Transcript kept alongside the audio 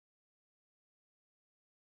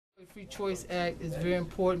The Free Choice Act is very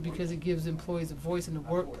important because it gives employees a voice in the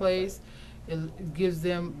workplace. It gives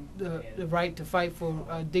them the right to fight for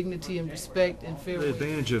dignity and respect and fair The wage.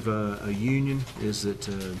 advantage of a union is that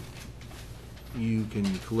you can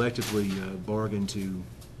collectively bargain to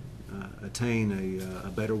attain a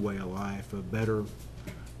better way of life, a better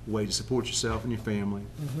way to support yourself and your family.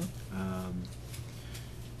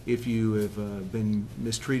 If you have been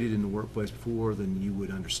mistreated in the workplace before, then you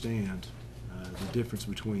would understand the difference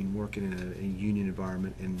between working in a union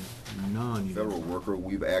environment and non-union. Federal worker,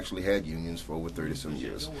 we've actually had unions for over 30-some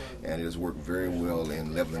years, and it has worked very well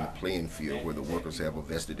in leveling the playing field where the workers have a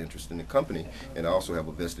vested interest in the company and also have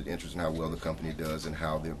a vested interest in how well the company does and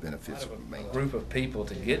how their benefits remain. A group of people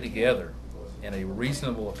to get together in a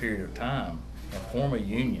reasonable period of time and form a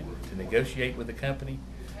union to negotiate with the company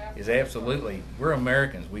is absolutely, we're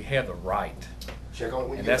Americans, we have the right,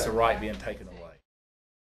 and that's the right being taken away.